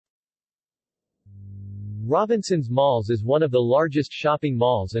Robinsons Malls is one of the largest shopping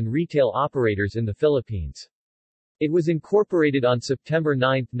malls and retail operators in the Philippines. It was incorporated on September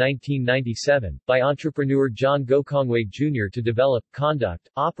 9, 1997, by entrepreneur John Gokongwei Jr. to develop, conduct,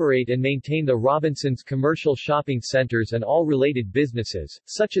 operate and maintain the Robinsons commercial shopping centers and all related businesses,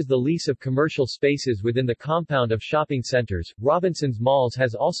 such as the lease of commercial spaces within the compound of shopping centers. Robinsons Malls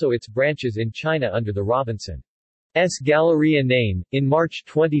has also its branches in China under the Robinsons Galleria name. In March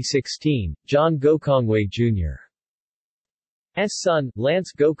 2016, John Gokongwei Jr. S. son,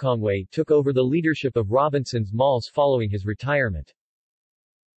 Lance Gokongwei, took over the leadership of Robinsons Malls following his retirement.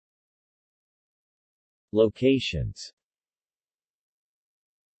 Locations.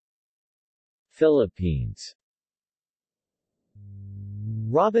 Philippines.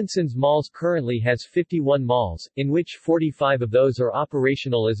 Robinsons Malls currently has 51 malls, in which 45 of those are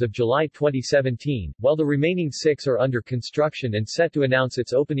operational as of July 2017, while the remaining 6 are under construction and set to announce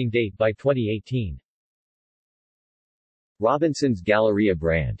its opening date by 2018. Robinsons Galleria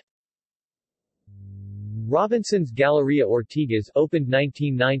brand. Robinsons Galleria Ortigas, opened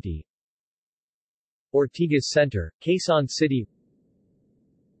 1990. Ortigas Center, Quezon City.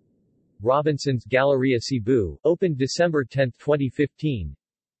 Robinsons Galleria Cebu, opened December 10, 2015.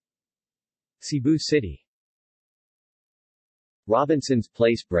 Cebu City. Robinsons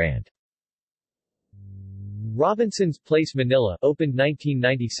Place brand. Robinsons Place Manila, opened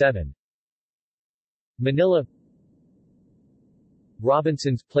 1997. Manila.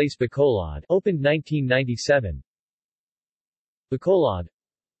 Robinsons Place Bacolod, opened 1997. Bacolod.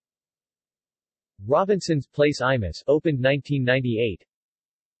 Robinsons Place Imus, opened 1998.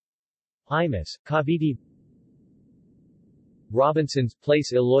 Imus, Cavite. Robinsons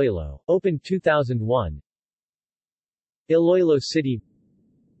Place Iloilo, opened 2001. Iloilo City.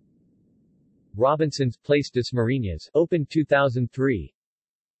 Robinsons Place Dasmariñas, opened 2003.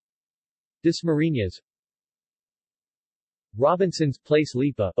 Dasmariñas. Robinsons Place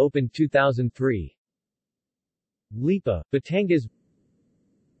Lipa, opened 2003. Lipa, Batangas.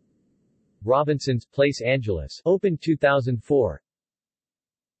 Robinsons Place Angeles, opened 2004.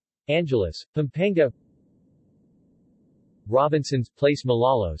 Angeles, Pampanga. Robinsons Place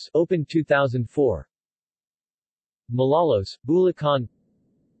Malolos, opened 2004. Malolos, Bulacan.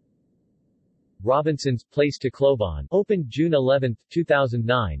 Robinsons Place Tacloban, opened June 11,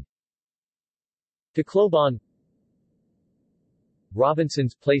 2009. Tacloban.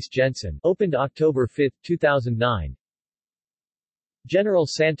 Robinsons Place Jensen, opened October 5, 2009. General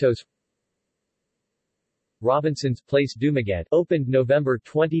Santos. Robinsons Place Dumaguete, opened November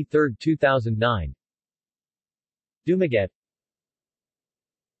 23, 2009. Dumaguete.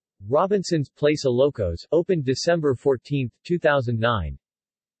 Robinsons Place Ilocos, opened December 14, 2009.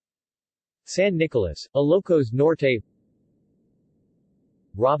 San Nicolas, Ilocos Norte.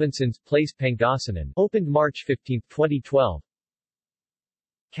 Robinsons Place Pangasinan, opened March 15, 2012.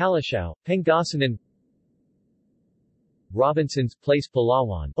 Calasiao, Pangasinan. Robinsons Place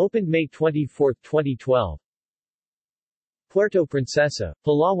Palawan, opened May 24, 2012. Puerto Princesa,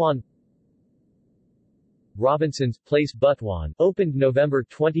 Palawan. Robinsons Place Butuan, opened November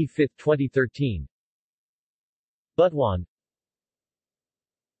 25, 2013. Butuan.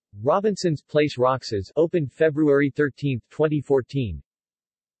 Robinsons Place Roxas, opened February 13, 2014.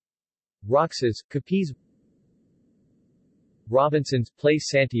 Roxas, Capiz. Robinsons Place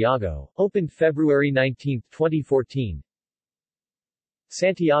Santiago, opened February 19, 2014.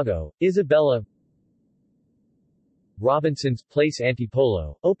 Santiago, Isabela. Robinsons Place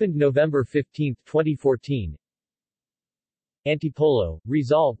Antipolo, opened November 15, 2014. Antipolo,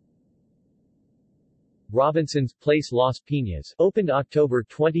 Rizal. Robinsons Place Las Piñas, opened October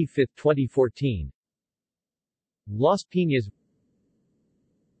 25, 2014. Las Piñas.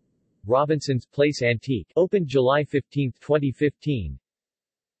 Robinsons Place Antique, opened July 15, 2015.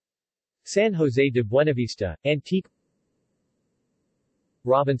 San Jose de Buenavista, Antique.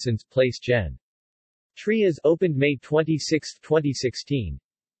 Robinsons Place Gen. Trias, opened May 26, 2016.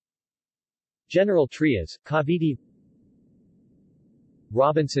 General Trias, Cavite.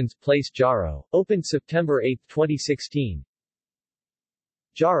 Robinsons Place Jaro, opened September 8, 2016.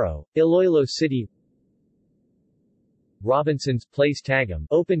 Jaro, Iloilo City. Robinsons Place Tagum,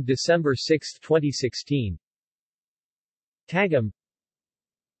 opened December 6, 2016. Tagum.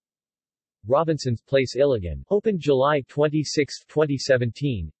 Robinsons Place Iligan, opened July 26,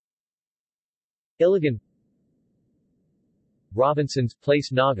 2017. Iligan. Robinsons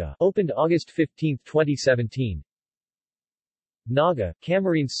Place Naga, opened August 15, 2017. Naga,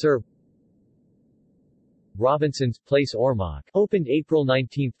 Camarines Sur. Robinsons Place Ormoc, opened April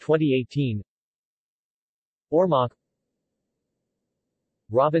 19, 2018. Ormoc.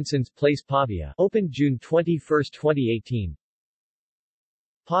 Robinson's Place Pavia, opened June 21, 2018.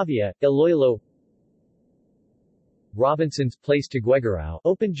 Pavia, Iloilo. Robinson's Place Tuguegarao,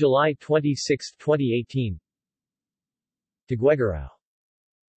 opened July 26, 2018. Tuguegarao.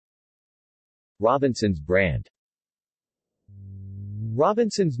 Robinson's brand.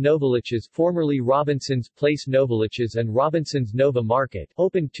 Robinson's Novaliches, formerly Robinson's Place Novaliches and Robinson's Nova Market,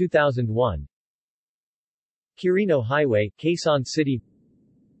 opened 2001. Quirino Highway, Quezon City.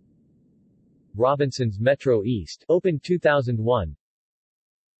 Robinson's Metro East, opened 2001.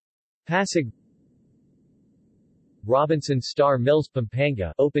 Pasig. Robinson's Star Mills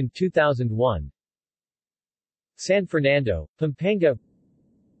Pampanga, opened 2001. San Fernando, Pampanga.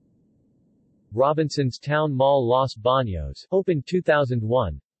 Robinson's Town Mall Los Baños, opened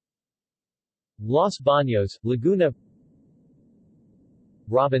 2001. Los Baños, Laguna.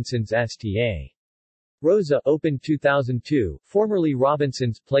 Robinson's Sta. Rosa, opened 2002, formerly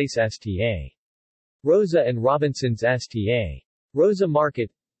Robinson's Place Sta. Rosa and Robinson's Sta. Rosa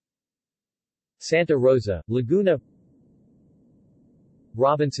Market. Santa Rosa, Laguna.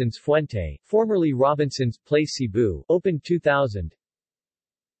 Robinson's Fuente, formerly Robinson's Place Cebu, opened 2000.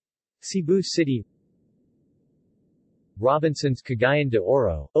 Cebu City. Robinson's Cagayan de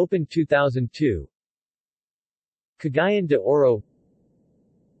Oro, opened 2002. Cagayan de Oro.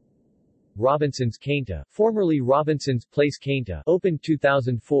 Robinson's Cainta, formerly Robinson's Place Cainta, opened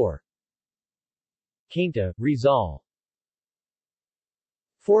 2004. Cainta, Rizal.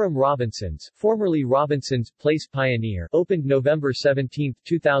 Forum Robinson's, formerly Robinson's Place Pioneer, opened November 17,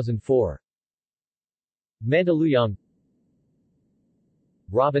 2004. Mandaluyong.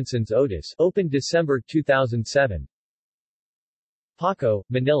 Robinson's Otis, opened December 2007. Paco,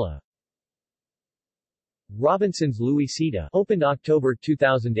 Manila. Robinson's Luisita, opened October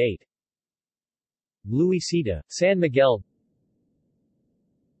 2008. Luisita, San Miguel.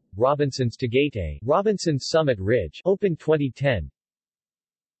 Robinson's Tagaytay, Robinson's Summit Ridge, opened 2010.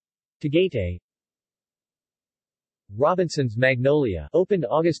 Tagaytay. Robinson's Magnolia, opened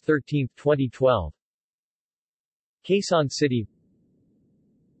August 13, 2012. Quezon City.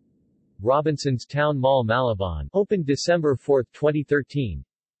 Robinson's Town Mall Malabon, opened December 4, 2013.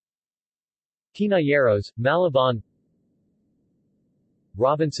 Tinayeros, Malabon.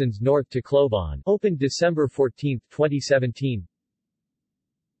 Robinson's North Tacloban, opened December 14, 2017.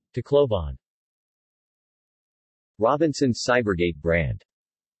 Tacloban. Robinson's Cybergate brand.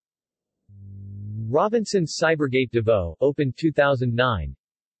 Robinson's Cybergate Davao, opened 2009.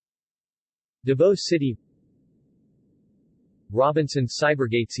 Davao City. Robinson's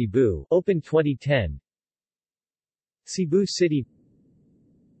Cybergate Cebu, opened 2010. Cebu City.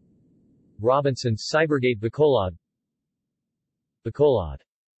 Robinson's Cybergate Bacolod. Bacolod.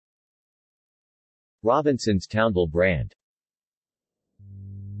 Robinson's Townville brand.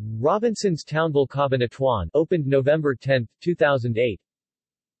 Robinson's Townville Cabanatuan, opened November 10, 2008.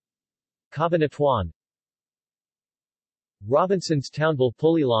 Cabanatuan. Robinson's Townville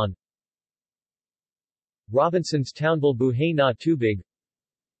Pulilan. Robinson's Townville Buhay na Tubig.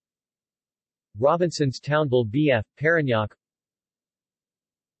 Robinson's Townville BF, Parañaque.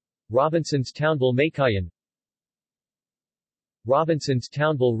 Robinson's Townville Meycauayan. Robinson's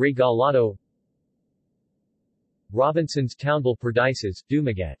Townville Regalado. Robinson's Townville Perdices,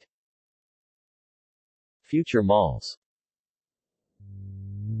 Dumaguete. Future malls.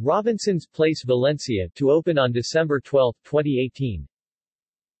 Robinson's Place Valencia, to open on December 12, 2018.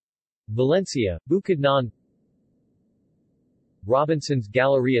 Valencia, Bukidnon. Robinson's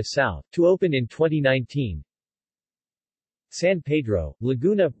Galleria South, to open in 2019. San Pedro,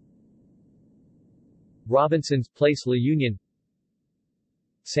 Laguna. Robinson's Place La Union.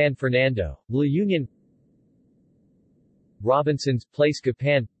 San Fernando, La Union. Robinson's Place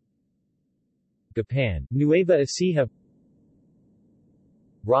Gapan. Gapan, Nueva Ecija.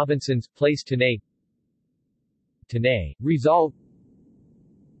 Robinson's Place Tanay. Tanay, Rizal.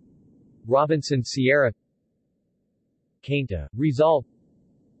 Robinson's Sierra. Cainta, Rizal.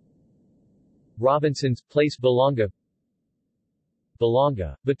 Robinson's Place Balanga.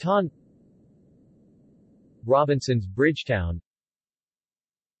 Balanga, Bataan. Robinson's Bridgetown.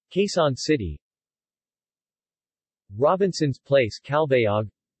 Quezon City. Robinson's Place Calbayog.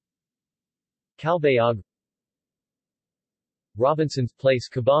 Calbayog. Robinson's Place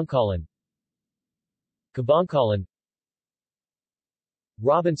Kabangkalan. Kabangkalan.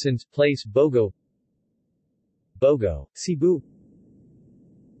 Robinson's Place Bogo. Bogo, Cebu.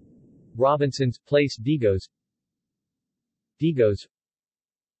 Robinson's Place Digos. Digos.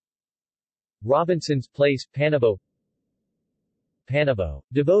 Robinson's Place Panabo. Panabo,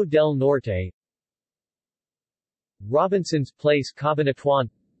 Davao del Norte. Robinson's Place Cabanatuan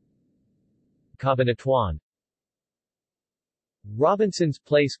Cabanatuan Robinson's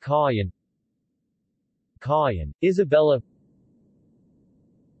Place Cauayan Cauayan, Isabella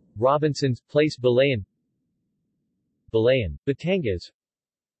Robinson's Place Balayan Balayan, Batangas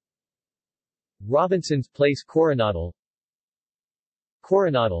Robinson's Place Coronadal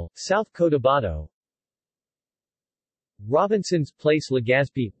Coronadal, South Cotabato Robinson's Place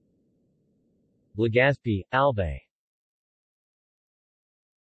Legazpi Legazpi, Albay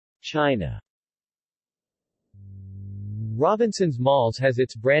China Robinson's Malls has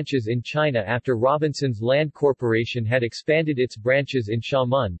its branches in China after Robinson's Land Corporation had expanded its branches in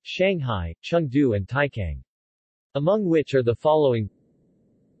Xiamen, Shanghai, Chengdu and Taikang. Among which are the following: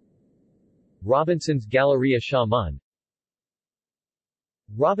 Robinson's Galleria Xiamen,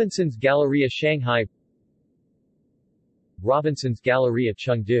 Robinson's Galleria Shanghai, Robinson's Galleria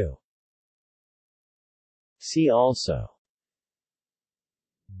Chengdu. See also: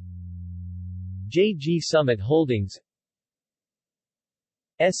 JG Summit Holdings,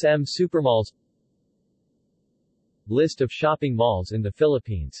 SM Supermalls, List of shopping malls in the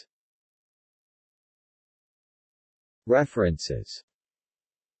Philippines. References.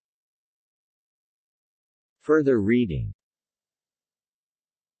 Further reading.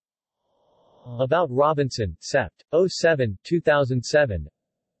 About Robinson, Sept. 07, 2007.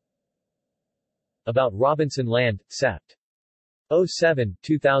 About Robinson Land, Sept. 07,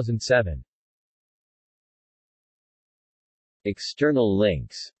 2007. External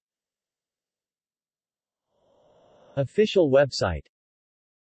links. Official website